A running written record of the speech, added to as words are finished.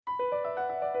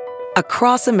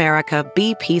Across America,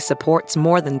 BP supports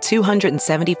more than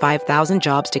 275,000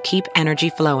 jobs to keep energy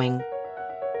flowing.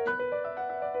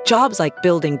 Jobs like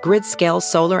building grid-scale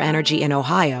solar energy in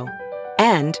Ohio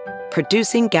and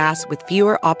producing gas with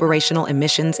fewer operational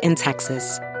emissions in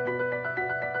Texas.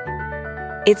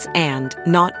 It's and,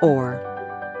 not or.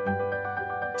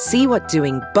 See what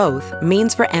doing both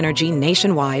means for energy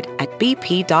nationwide at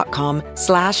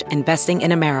bp.com/investing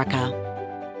in America.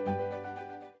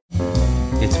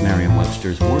 It's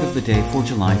Merriam-Webster's Word of the Day for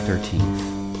July 13th.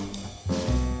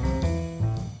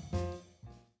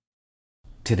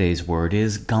 Today's word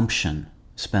is gumption,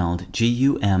 spelled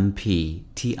G-U-M-P-T-I-O-N.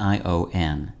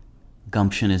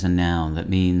 Gumption is a noun that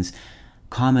means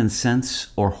common sense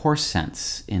or horse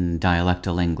sense in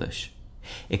dialectal English.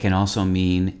 It can also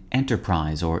mean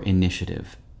enterprise or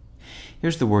initiative.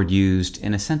 Here's the word used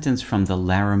in a sentence from the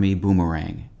Laramie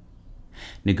Boomerang.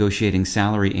 Negotiating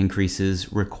salary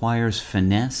increases requires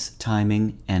finesse,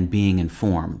 timing, and being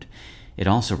informed. It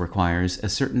also requires a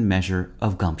certain measure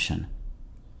of gumption.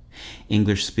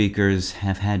 English speakers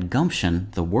have had gumption,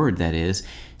 the word that is,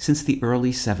 since the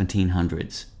early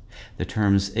 1700s. The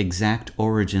term's exact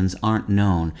origins aren't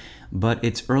known, but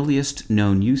its earliest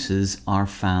known uses are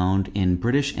found in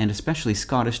British and especially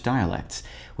Scottish dialects,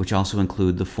 which also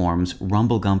include the forms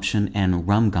rumblegumption and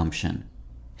rumgumption.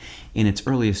 In its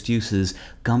earliest uses,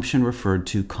 gumption referred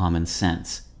to common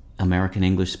sense. American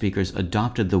English speakers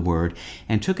adopted the word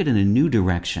and took it in a new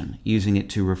direction, using it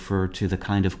to refer to the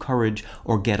kind of courage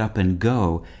or get up and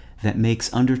go that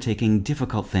makes undertaking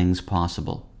difficult things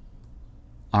possible.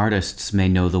 Artists may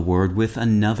know the word with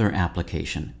another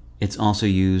application. It's also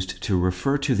used to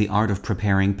refer to the art of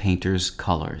preparing painters'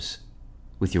 colors.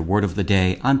 With your Word of the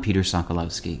Day, I'm Peter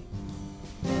Sokolowski.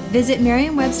 Visit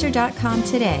Merriam-Webster.com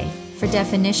today for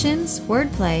definitions,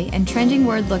 wordplay, and trending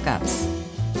word lookups.